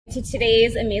To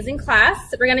today's amazing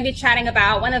class. We're going to be chatting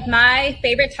about one of my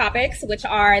favorite topics, which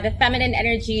are the feminine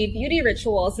energy beauty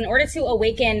rituals in order to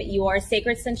awaken your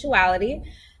sacred sensuality,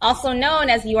 also known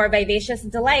as your vivacious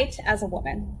delight as a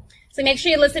woman. So make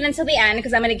sure you listen until the end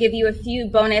because I'm going to give you a few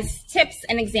bonus tips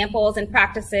and examples and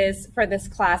practices for this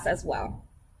class as well.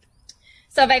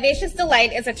 So vivacious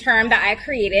delight is a term that I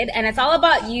created, and it's all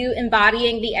about you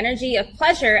embodying the energy of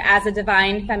pleasure as a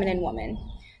divine feminine woman.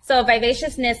 So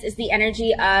vivaciousness is the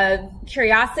energy of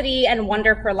curiosity and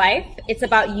wonder for life. It's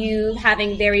about you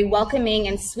having very welcoming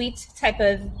and sweet type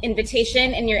of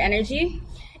invitation in your energy.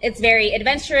 It's very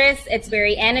adventurous, it's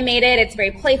very animated, it's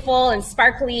very playful and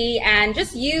sparkly, and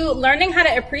just you learning how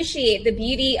to appreciate the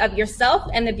beauty of yourself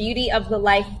and the beauty of the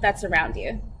life that's around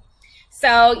you.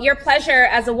 So your pleasure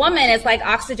as a woman is like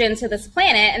oxygen to this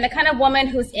planet, and the kind of woman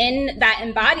who's in that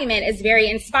embodiment is very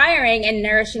inspiring and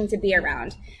nourishing to be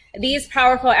around. These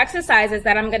powerful exercises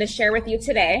that I'm going to share with you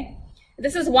today,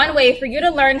 this is one way for you to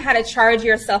learn how to charge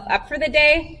yourself up for the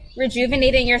day,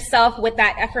 rejuvenating yourself with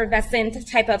that effervescent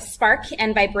type of spark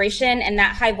and vibration and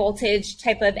that high voltage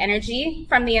type of energy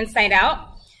from the inside out.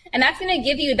 And that's going to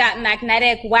give you that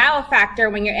magnetic wow factor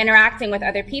when you're interacting with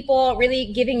other people,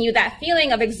 really giving you that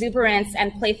feeling of exuberance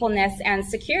and playfulness and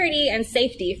security and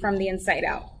safety from the inside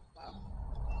out.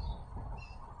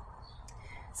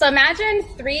 So imagine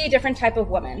three different types of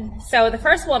women. So the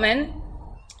first woman,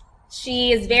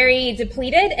 she is very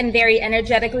depleted and very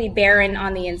energetically barren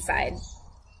on the inside.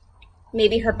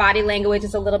 Maybe her body language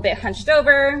is a little bit hunched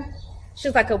over.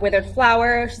 She's like a withered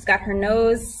flower. She's got her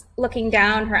nose looking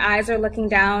down. Her eyes are looking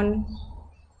down.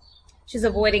 She's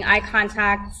avoiding eye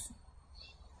contact.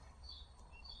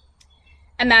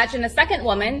 Imagine the second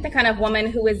woman, the kind of woman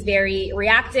who is very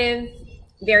reactive,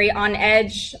 very on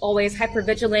edge, always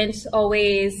hypervigilant,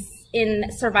 always in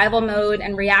survival mode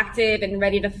and reactive and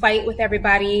ready to fight with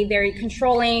everybody, very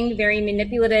controlling, very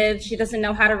manipulative. She doesn't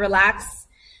know how to relax.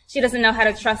 She doesn't know how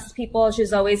to trust people.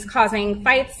 She's always causing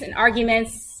fights and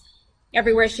arguments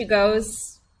everywhere she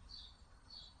goes.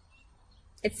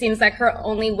 It seems like her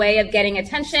only way of getting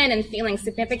attention and feeling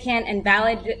significant and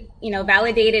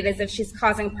validated is if she's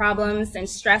causing problems and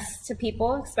stress to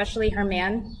people, especially her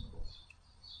man.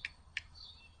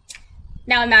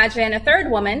 Now imagine a third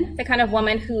woman, the kind of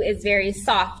woman who is very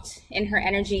soft in her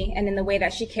energy and in the way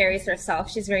that she carries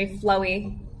herself. She's very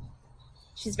flowy.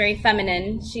 She's very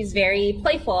feminine. She's very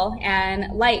playful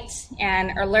and light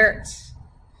and alert.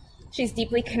 She's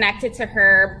deeply connected to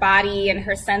her body and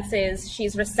her senses.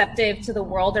 She's receptive to the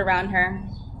world around her.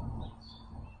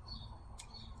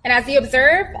 And as you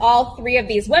observe all three of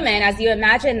these women, as you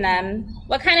imagine them,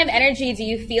 what kind of energy do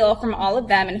you feel from all of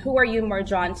them, and who are you more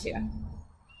drawn to?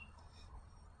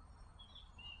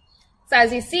 So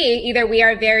as you see, either we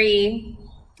are very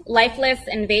lifeless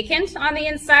and vacant on the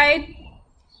inside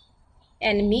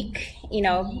and meek,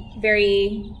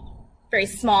 very, very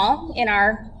small in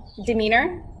our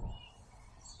demeanor.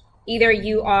 Either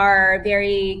you are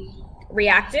very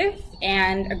reactive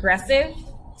and aggressive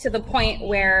to the point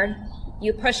where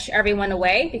you push everyone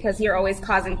away because you're always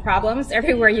causing problems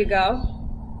everywhere you go.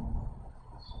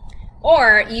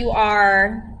 Or you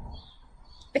are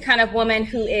the kind of woman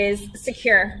who is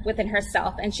secure within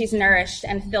herself and she's nourished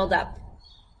and filled up.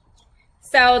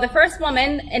 So the first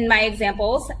woman in my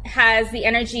examples has the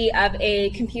energy of a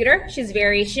computer.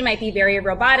 She might be very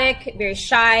robotic, very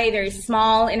shy, very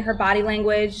small in her body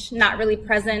language, not really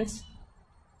present.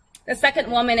 The second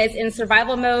woman is in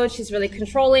survival mode. She's really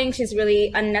controlling. She's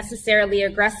really unnecessarily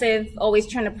aggressive, always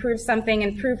trying to prove something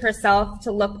and prove herself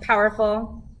to look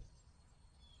powerful.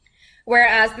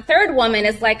 Whereas the third woman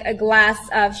is like a glass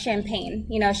of champagne.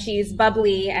 She's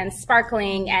bubbly and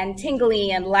sparkling and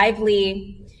tingly and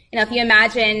lively. If you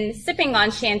imagine sipping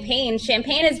on champagne,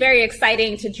 champagne is very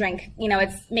exciting to drink. It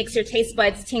makes your taste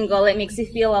buds tingle. It makes you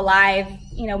feel alive,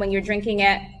 when you're drinking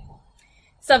it.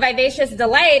 So vivacious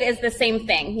delight is the same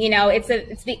thing.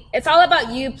 It's all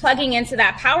about you plugging into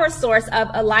that power source of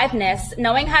aliveness,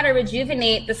 knowing how to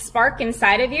rejuvenate the spark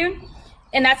inside of you.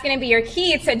 And that's going to be your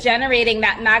key to generating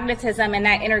that magnetism and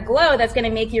that inner glow that's going to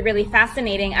make you really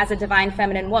fascinating as a divine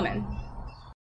feminine woman.